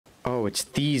Oh, it's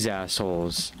these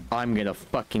assholes. I'm gonna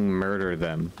fucking murder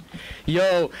them.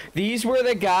 Yo, these were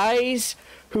the guys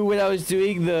who, when I was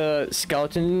doing the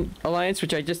skeleton alliance,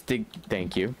 which I just did,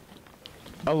 thank you,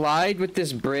 allied with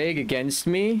this brig against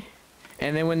me.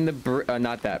 And then when the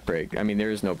not that brig, I mean,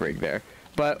 there is no brig there.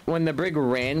 But when the brig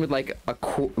ran with like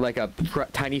a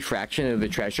tiny fraction of the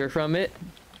treasure from it,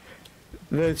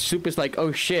 the soup is like,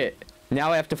 oh shit,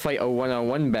 now I have to fight a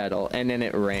one-on-one battle, and then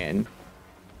it ran.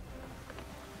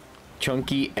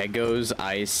 Chunky Egos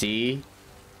IC.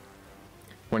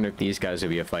 Wonder if these guys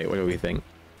would be a fight. What do we think?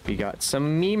 We got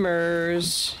some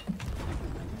memers.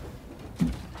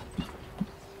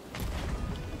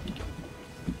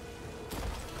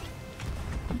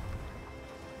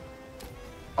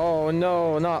 Oh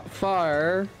no, not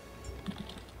fire.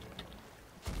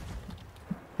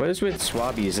 What is with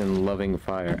swabbies and loving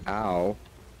fire? Ow.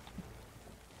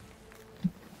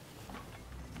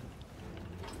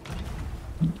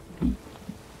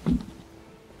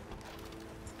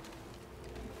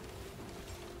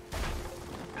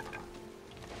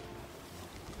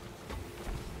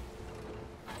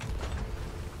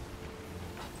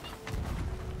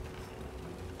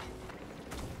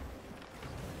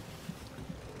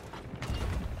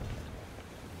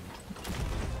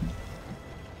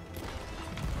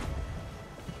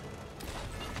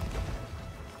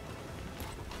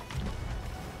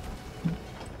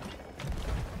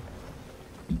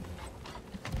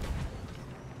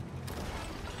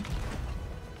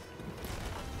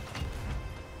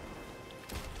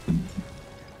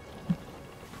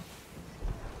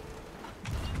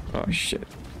 Oh shit.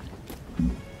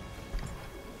 You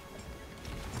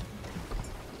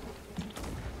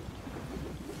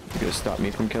gonna stop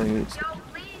me from killing it? Yo,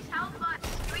 please help us.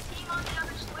 Can we team on the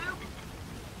other sloop?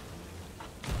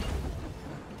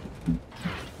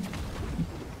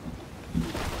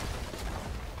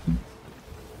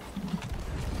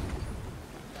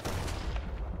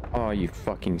 Oh, are you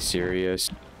fucking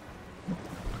serious?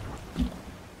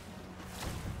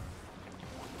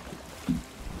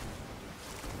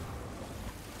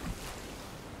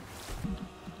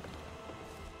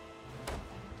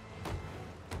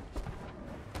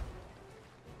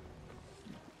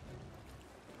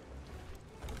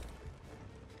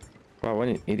 Wow, what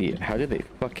an idiot. How did they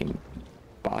fucking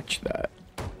botch that?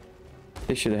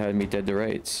 They should have had me dead to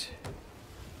rights.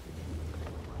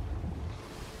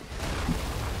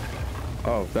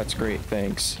 Oh, that's great,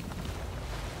 thanks.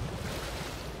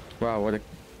 Wow, what a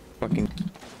fucking...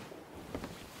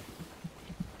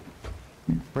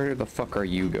 Where the fuck are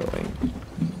you going?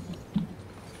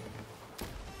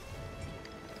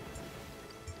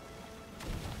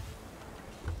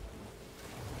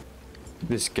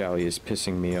 This galley is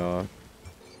pissing me off.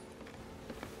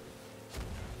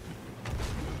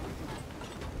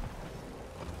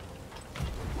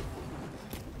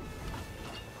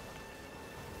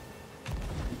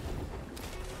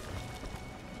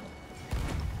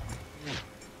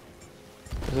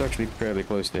 It's actually fairly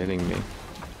close to hitting me.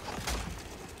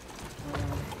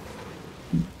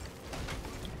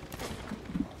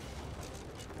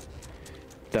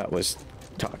 That was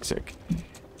toxic.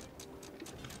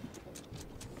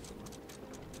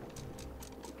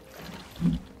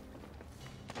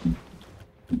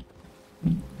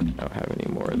 I don't have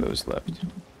any more of those left.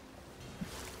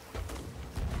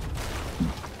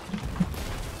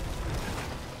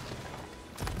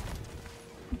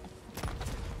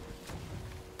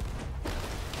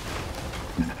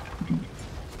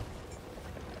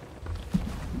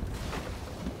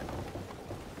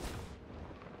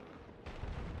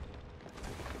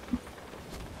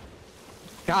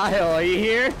 Kyle, are you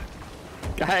here?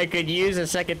 I could use a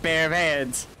second pair of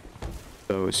hands.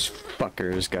 Those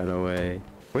fuckers got away.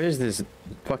 Where is this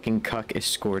fucking cuck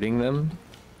escorting them?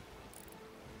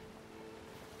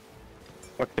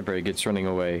 Fuck the brig, it's running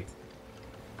away.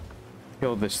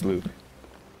 Kill this loop.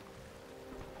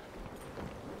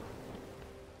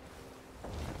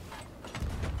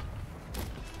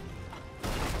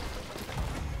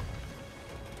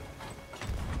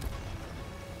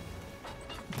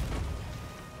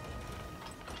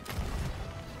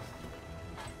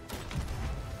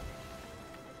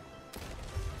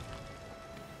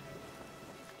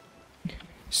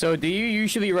 So do you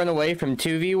usually run away from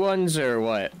 2v1s or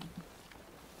what?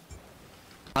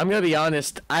 I'm gonna be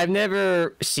honest, I've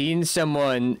never seen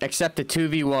someone accept a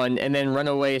 2v1 and then run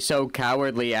away so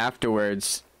cowardly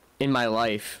afterwards in my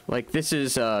life. Like, this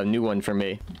is a new one for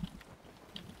me.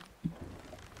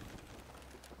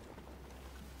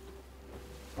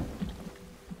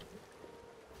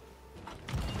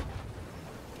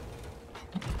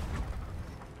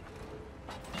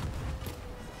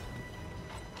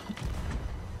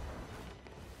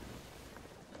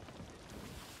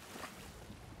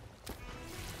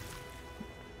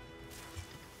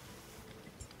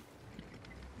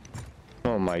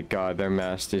 my god, their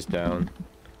mast is down.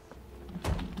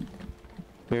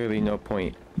 Clearly no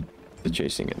point to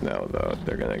chasing it now, though.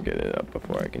 They're gonna get it up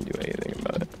before I can do anything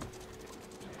about it.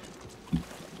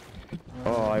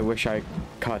 Oh, I wish I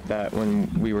caught that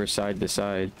when we were side to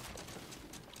side.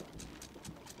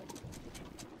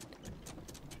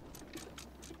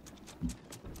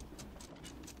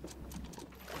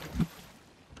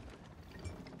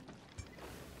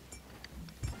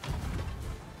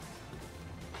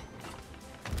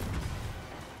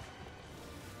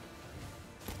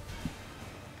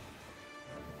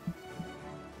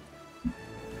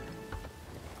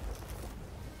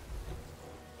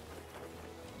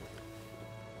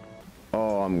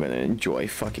 Oh, I'm gonna enjoy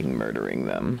fucking murdering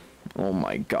them. Oh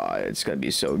my god, it's gonna be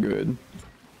so good.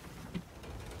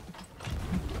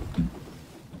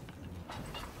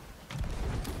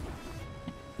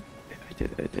 I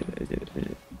did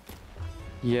it.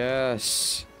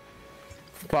 Yes.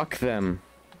 Fuck them.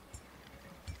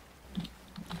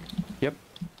 Yep.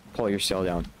 Pull your cell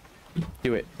down.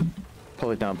 Do it.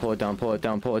 Pull it down, pull it down, pull it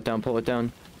down, pull it down, pull it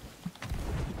down.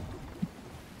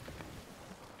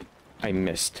 I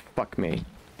missed. Fuck me.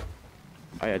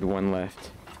 I had one left.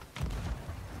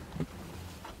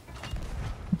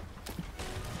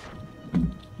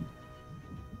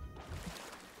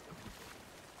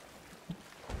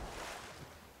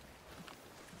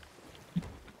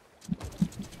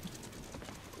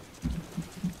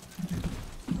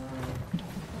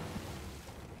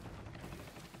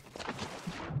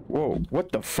 Whoa,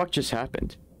 what the fuck just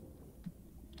happened?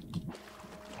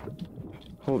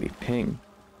 Holy ping.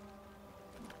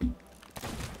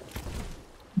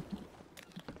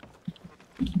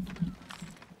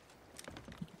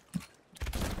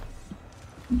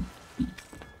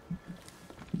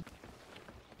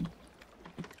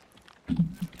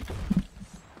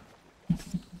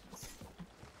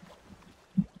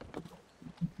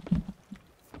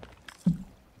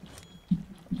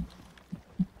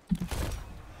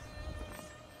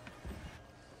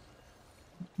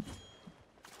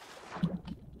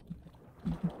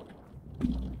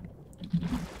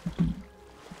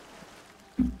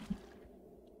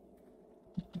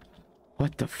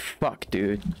 What the fuck,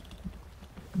 dude?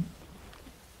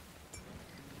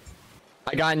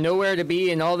 I got nowhere to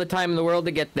be and all the time in the world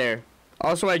to get there.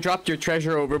 Also, I dropped your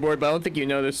treasure overboard, but I don't think you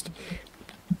noticed.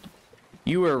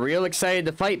 You were real excited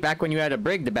to fight back when you had a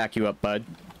brig to back you up, bud.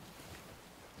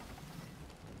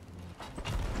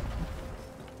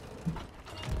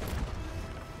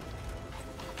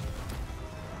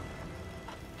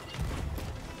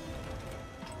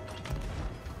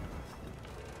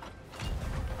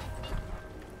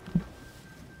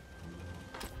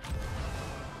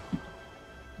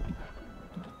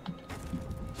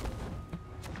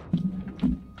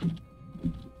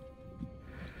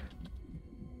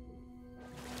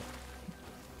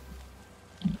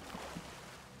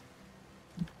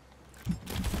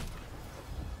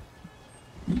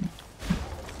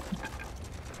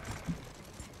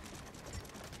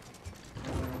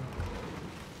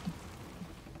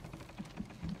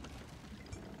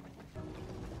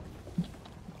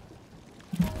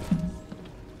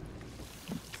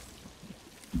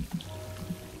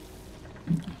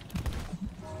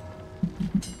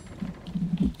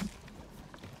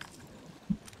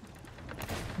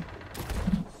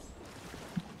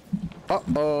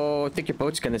 Uh-oh, I think your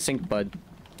boat's gonna sink, bud.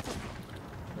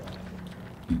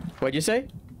 What'd you say?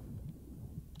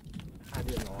 I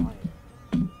didn't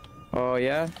know. Oh,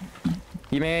 yeah?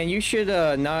 You man, you should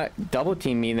not double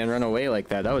team me and then run away like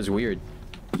that. That was weird.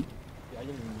 Yeah, I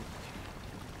didn't.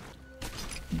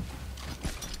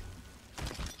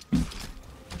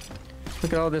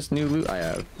 Look at all this new loot I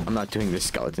have. I'm not doing this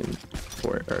skeleton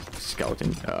fort or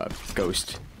skeleton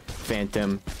ghost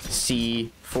phantom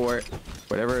sea fort,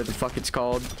 whatever the fuck it's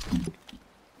called.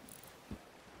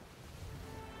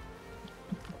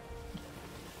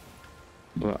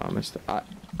 Well,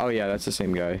 oh yeah, that's the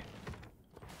same guy.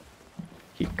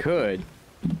 He could.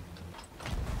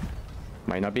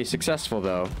 Might not be successful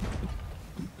though.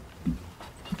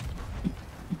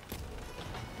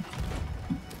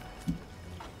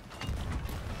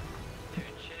 Dude,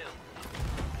 chill.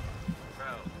 Bro.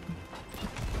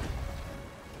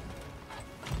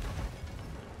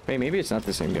 Wait, maybe it's not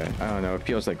the same guy. I don't know. It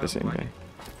feels like the same guy.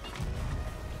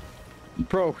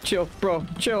 Bro, chill. Bro,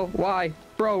 chill. Why?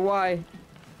 Bro, why?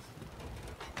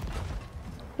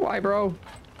 Why, bro?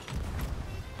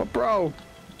 But bro.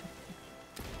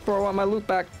 Bro, I want my loot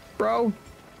back. Bro.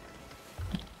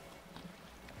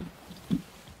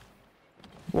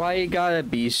 Why you gotta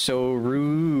be so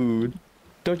rude?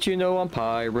 Don't you know I'm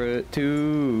pirate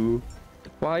too?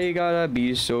 Why you gotta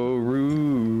be so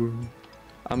rude?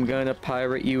 I'm gonna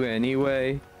pirate you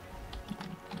anyway.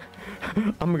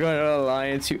 I'm gonna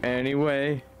alliance you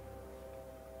anyway.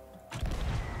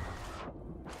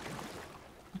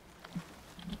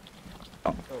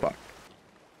 Oh, fuck.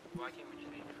 Why can't we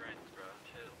just be friends, bro?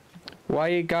 Chill. Why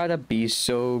you gotta be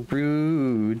so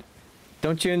rude?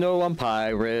 Don't you know I'm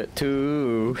pirate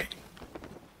too?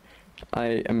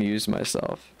 I amuse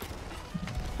myself.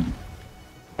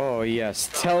 Oh yes,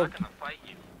 Bro, I'm tell. not gonna fight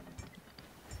you.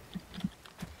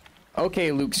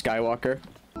 Okay, Luke Skywalker.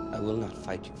 I will not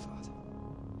fight you, father.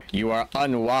 You are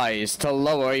unwise to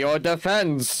lower your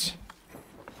defense.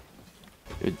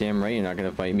 You're damn right you're not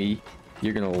gonna fight me.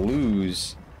 You're gonna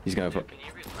lose. He's gonna Dude, fight. can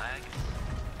you relax?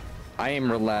 I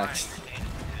am relaxed. Fine,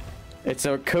 It's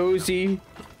a cozy dude,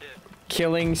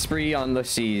 killing spree on the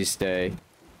seas day. dude,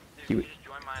 You- you just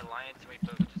join my alliance and we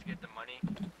both just get the money.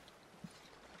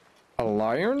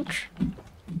 Alliance?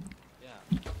 Yeah.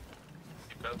 We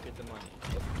both get the money.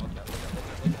 Look at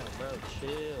bro,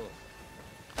 chill.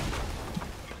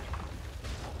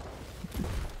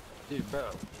 Dude, bro.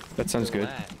 That sounds good.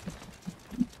 Relax.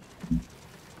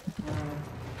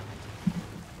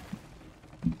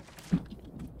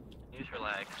 You just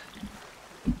relax.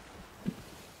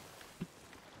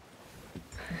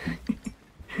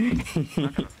 I'm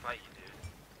not gonna fight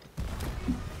you,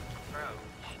 dude. Bro,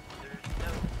 there's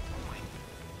no point.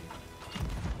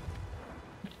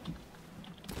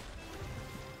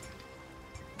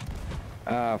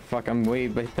 Ah, fuck, I'm way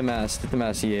but hit the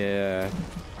mast, yeah.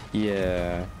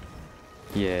 Yeah.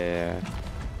 Yeah. Dude,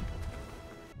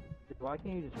 why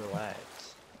can't you just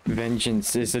relax?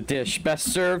 Vengeance is a dish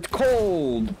best served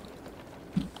cold.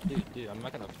 Dude, I'm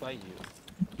not gonna fight you.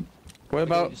 What Why can't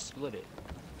about we just split it?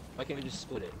 Why can't we just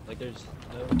split it? Like there's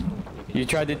no. you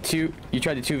tried to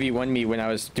 2v1 me when I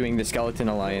was doing the skeleton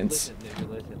alliance. Listen,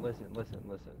 nigga, listen.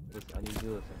 I need you to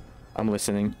listen. I'm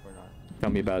listening. Or not. Tell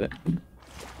me about it.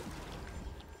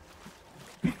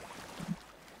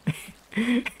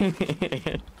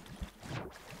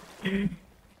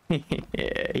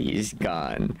 He's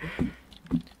gone.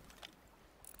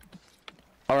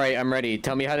 Alright, I'm ready.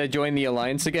 Tell me how to join the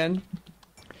alliance again.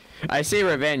 I say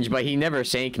revenge, but he never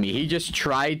sank me. He just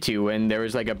tried to when there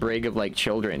was like a brig of like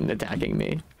children attacking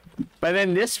me. But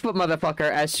then this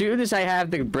motherfucker, as soon as I have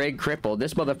the brig crippled,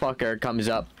 this motherfucker comes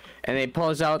up and they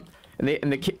pulls out and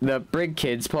the brig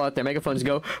kids pull out their megaphones and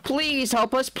go, "Please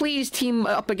help us, please team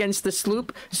up against the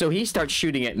sloop." So he starts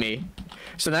shooting at me.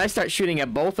 So then I start shooting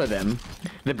at both of them.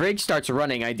 The brig starts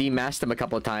running. I demast them a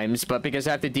couple of times, but because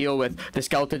I have to deal with the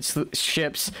skeleton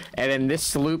ships and then this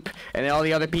sloop and then all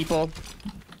the other people,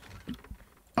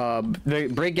 the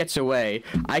brig gets away.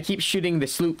 I keep shooting the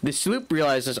sloop. The sloop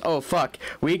realizes, oh fuck,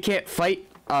 we can't fight.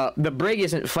 The brig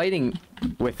isn't fighting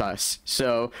with us.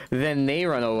 So then they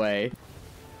run away.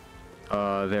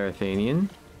 They're Athenian.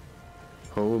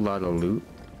 Whole lot of loot.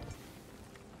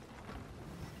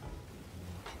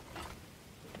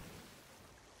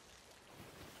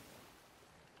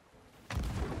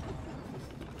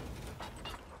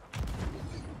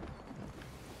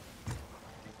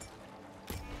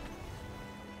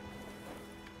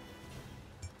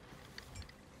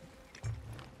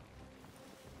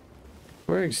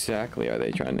 Where exactly are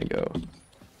they trying to go?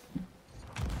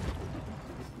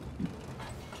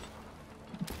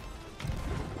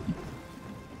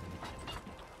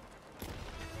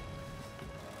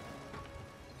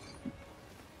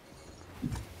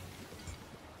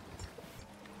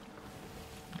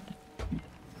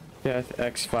 Death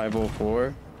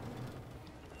X504.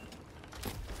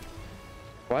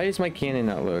 Why is my cannon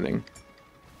not loading?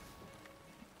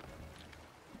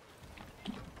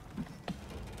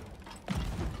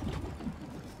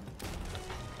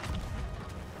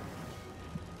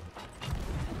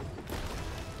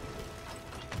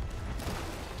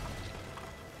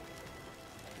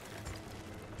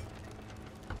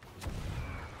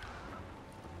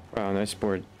 Wow, nice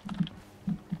board.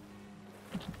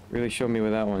 Really showed me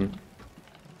with that one.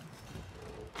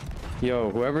 Yo,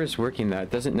 whoever's working that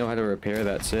doesn't know how to repair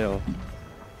that sail.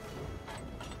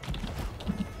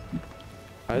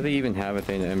 How do they even have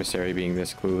Athena Emissary being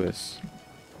this clueless?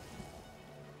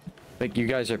 Like, you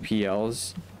guys are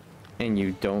PLs, and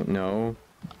you don't know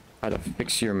how to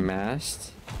fix your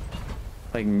mast?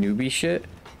 Like, newbie shit?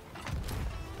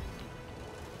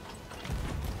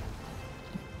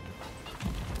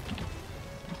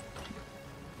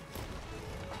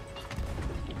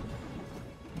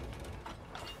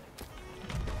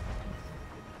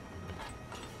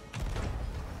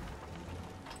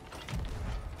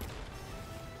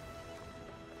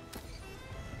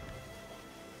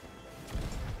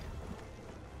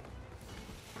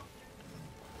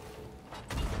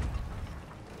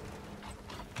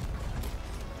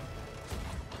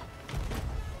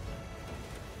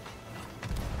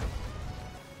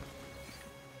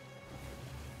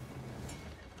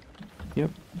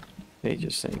 Yep. They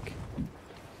just sank.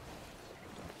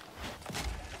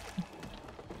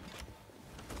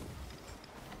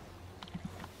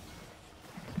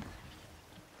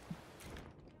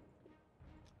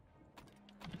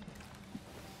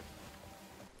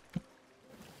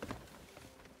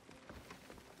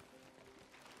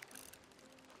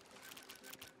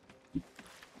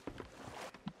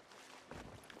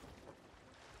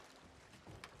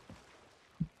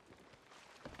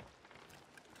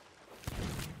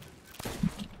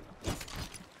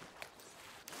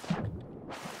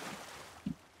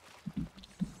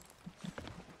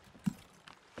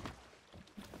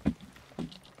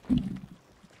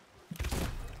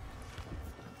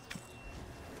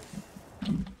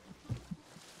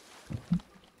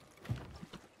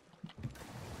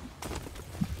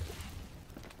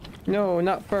 No,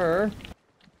 not fur.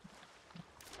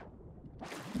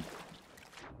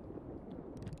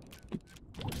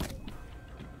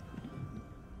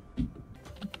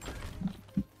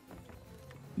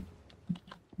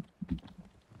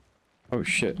 Oh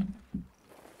shit.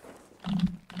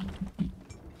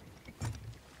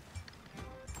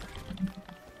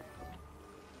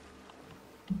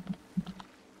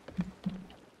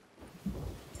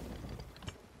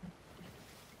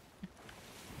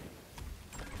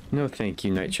 No thank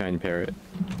you, Nightshine Parrot.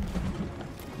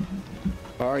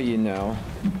 Are you now?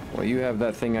 Well, you have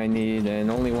that thing I need, and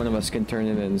only one of us can turn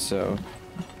it in, so...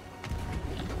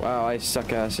 Wow, I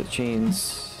suck ass at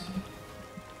chains.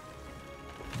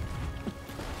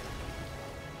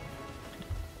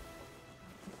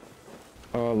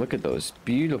 Oh, look at those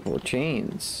beautiful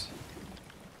chains.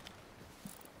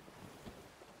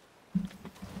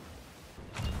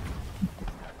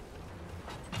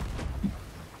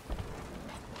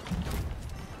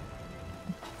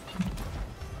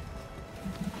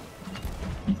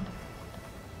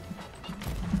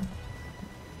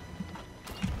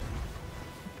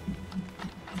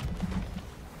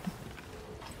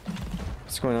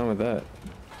 What's going on with that?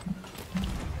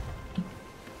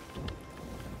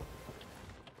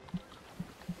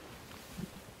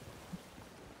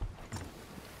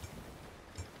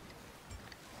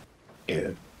 Yeah.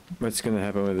 What's gonna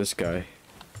happen with this guy?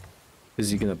 Is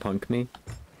he gonna punk me?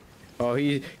 Oh,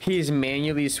 he's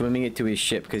manually swimming it to his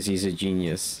ship because he's a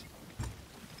genius.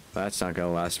 That's not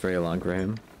gonna last very long for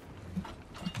him.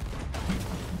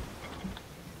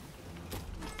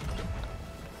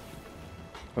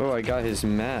 Oh, I got his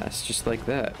mask just like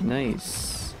that.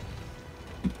 Nice.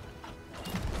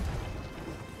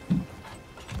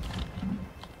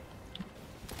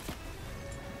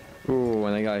 Ooh,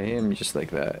 and I got him just like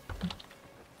that.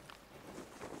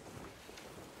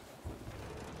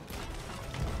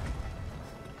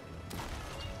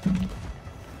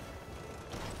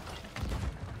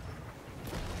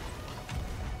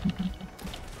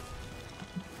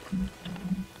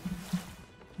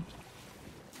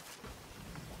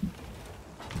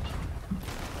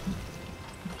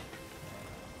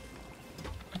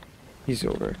 He's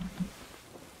over.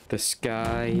 The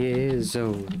sky is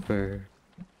over.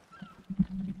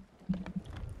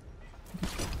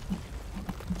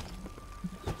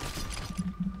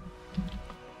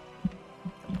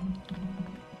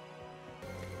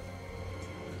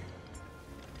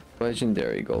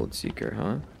 Legendary Gold Seeker,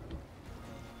 huh?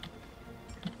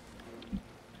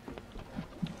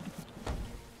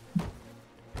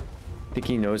 Think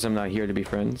he knows I'm not here to be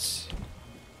friends?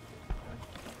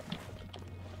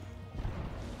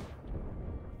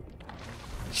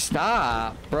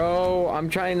 Stop, bro. I'm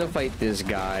trying to fight this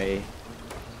guy.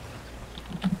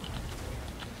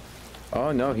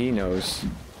 Oh, no, he knows.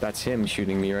 That's him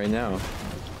shooting me right now.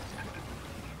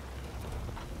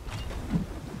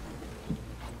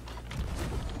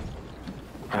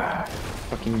 Ah,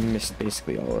 fucking missed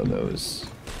basically all of those.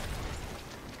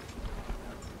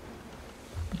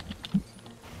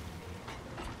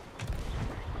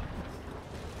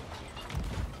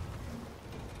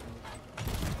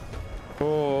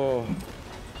 Oh.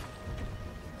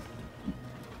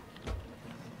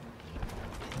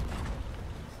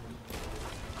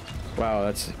 Wow,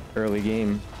 that's early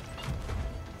game.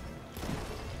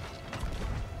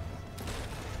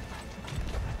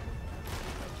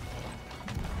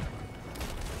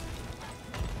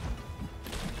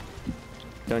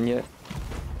 Done yet?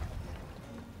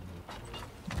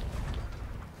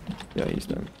 Yeah, he's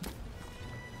done.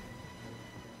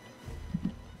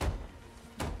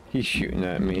 He's shooting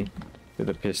at me with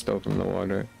a pistol from the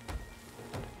water.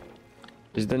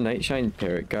 Is the Nightshine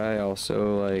Parrot guy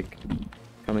also, like,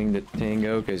 coming to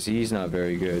Tango? Because he's not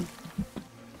very good.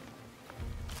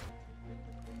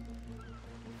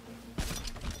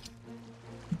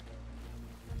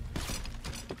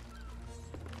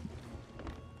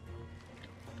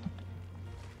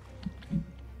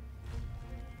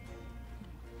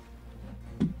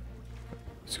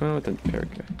 What's going on with the parrot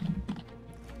guy?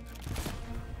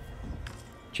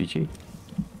 GG.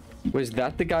 Was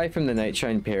that the guy from the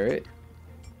Nightshine Parrot?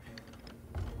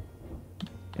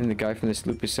 And the guy from the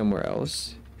sloop is somewhere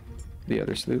else? The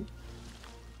other sloop?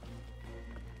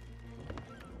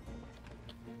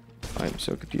 I'm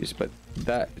so confused, but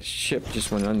that ship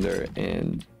just went under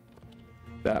and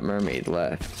that mermaid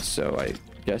left, so I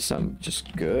guess I'm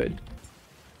just good.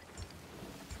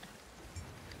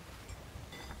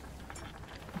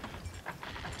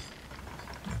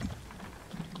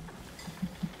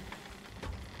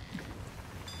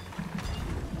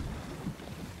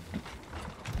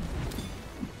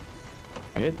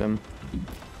 I hit them.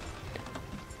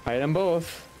 I hit them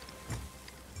both.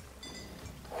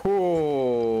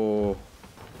 Whoa.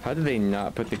 How did they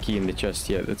not put the key in the chest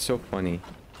yet? That's so funny.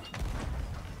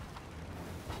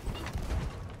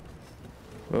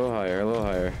 A little higher, a little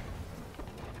higher.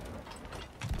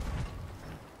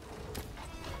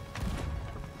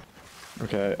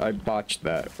 Okay, I botched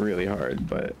that really hard,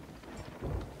 but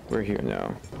we're here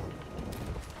now.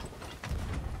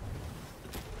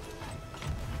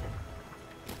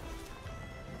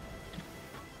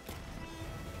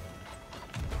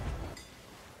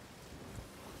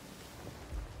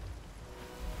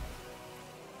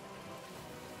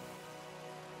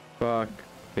 Fuck,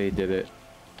 they did it.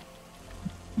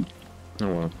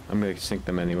 Oh well, I'm gonna sink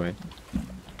them anyway.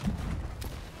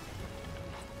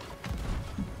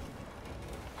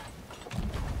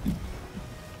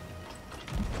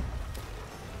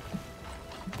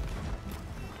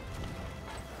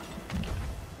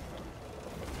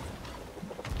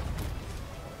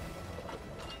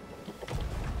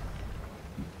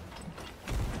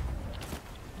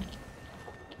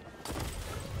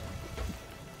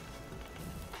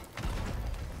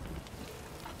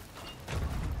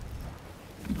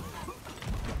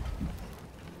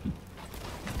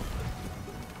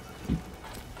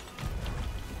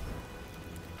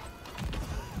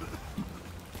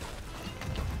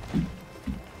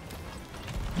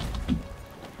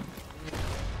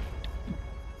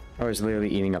 I was literally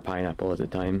eating a pineapple at the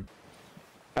time.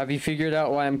 Have you figured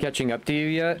out why I'm catching up to you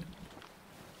yet?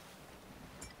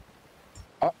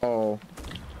 Uh-oh.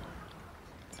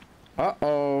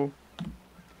 Uh-oh.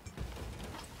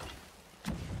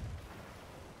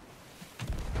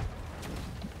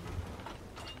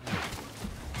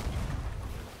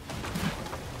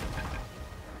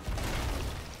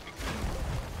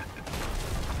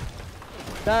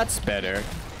 That's better.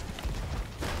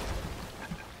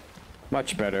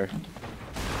 Much better.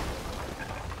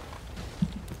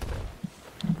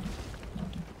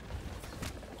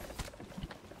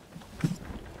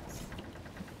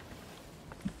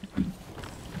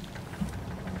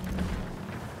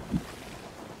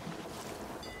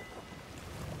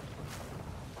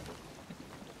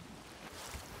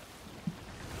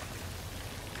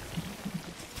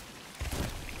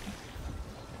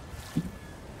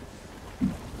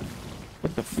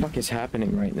 What the fuck is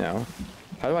happening right now?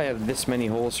 How do I have this many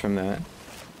holes from that?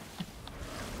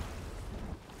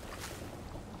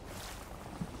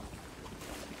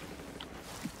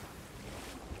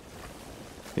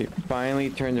 They finally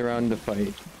turned around to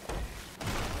fight.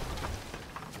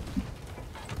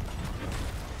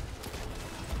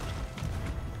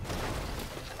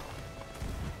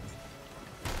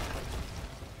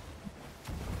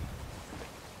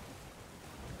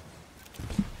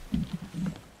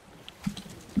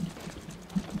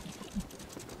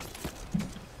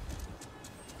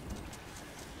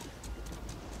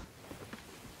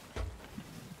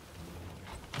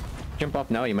 Jump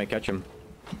off now, you might catch him.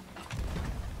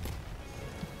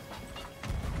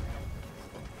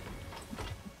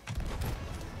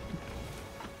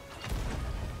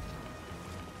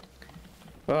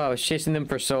 Oh, I was chasing them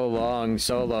for so long,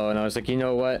 solo, and I was like, you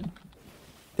know what?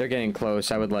 They're getting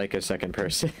close. I would like a second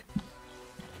person.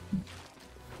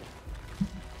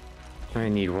 I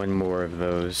need one more of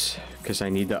those, because I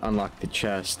need to unlock the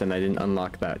chest, and I didn't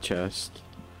unlock that chest.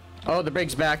 Oh, the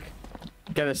brig's back!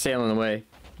 Got us sailing away.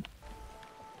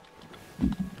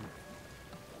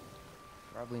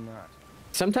 Probably not.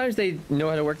 Sometimes they know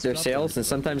how to work their sails, and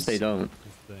sometimes they don't.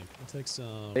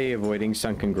 They avoiding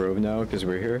Sunken Grove now because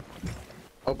we're here.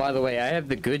 Oh, by the way, I have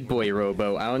the good boy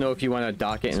rowboat. I don't know if you want to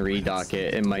dock it and redock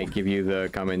it. It might give you the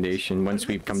commendation once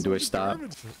we've come to a stop.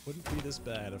 Wouldn't be this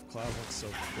bad if Cloud went so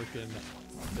freaking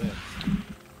thick.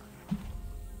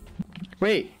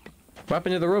 Wait, what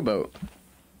happened to the rowboat?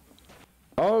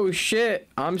 Oh shit!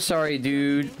 I'm sorry,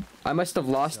 dude. I must have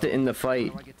lost it in the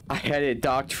fight. I had it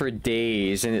docked for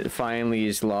days, and it finally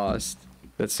is lost.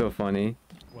 That's so funny.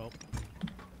 Well,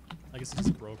 I guess it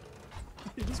just broke.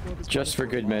 It just broke Just for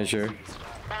good measure.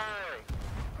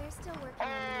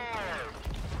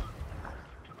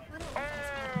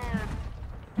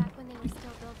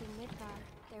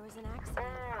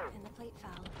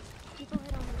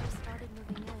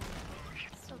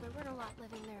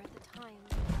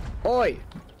 Oi!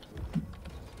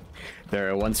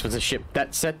 There once was a ship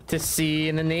that set to sea,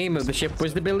 and the name of the ship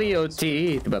was the Billy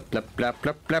O.T. Blah, blah, blah,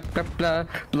 blah, blah, blah, blah.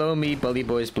 Blow me, bully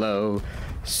boys, blow.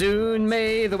 Soon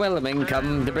may the wellerman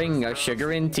come to bring us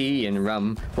sugar and tea and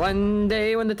rum. One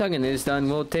day when the tonguing is done,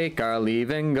 we'll take our leave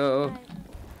and go.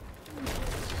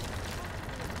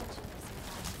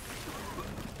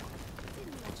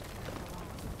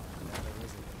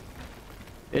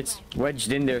 It's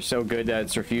wedged in there so good that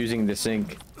it's refusing to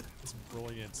sink. It's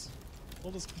brilliant.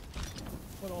 We'll just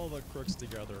put all the crooks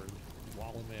together and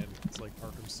wall them in. It's like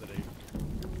Arkham City.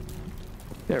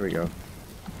 There we go.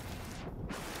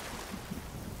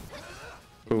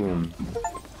 Boom.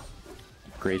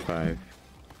 Grade 5.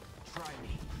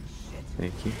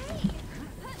 Thank you.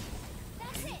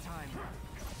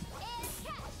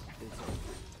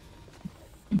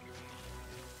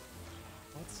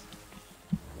 What?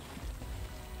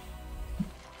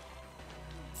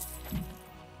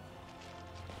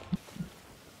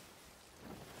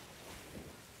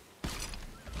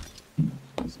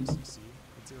 CCC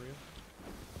material?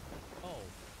 Oh,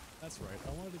 that's right.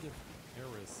 I wanted to give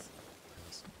Aerith.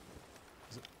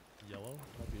 Is it yellow?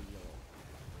 Might be yellow.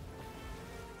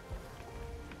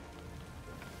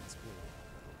 That's cool.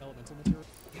 Elemental material?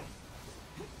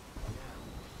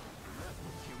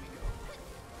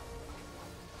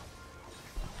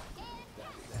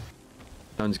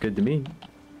 Sounds good to me.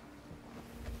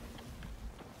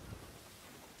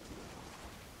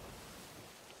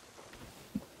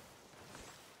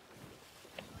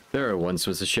 There once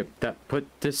was a ship that put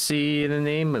to sea, and the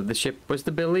name of the ship was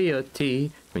the Billy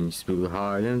O.T. When you blew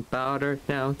hard and powder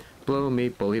down, blow me,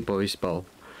 bully boys, blow.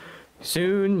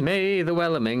 Soon may the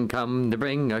wellerman come to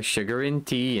bring us sugar and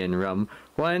tea and rum.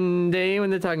 One day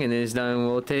when the tonguing is done,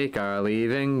 we'll take our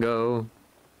leave and go.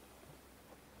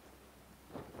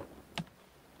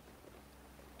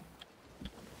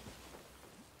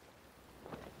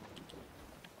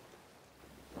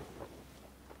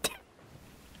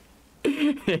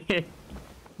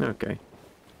 Okay.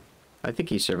 I think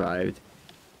he survived.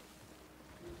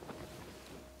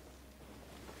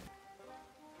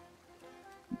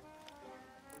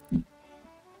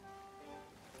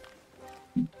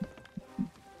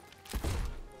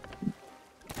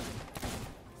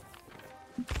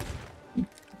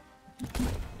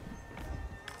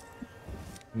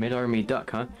 Mid-army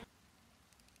duck, huh?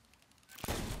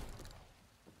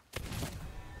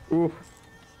 Ooh.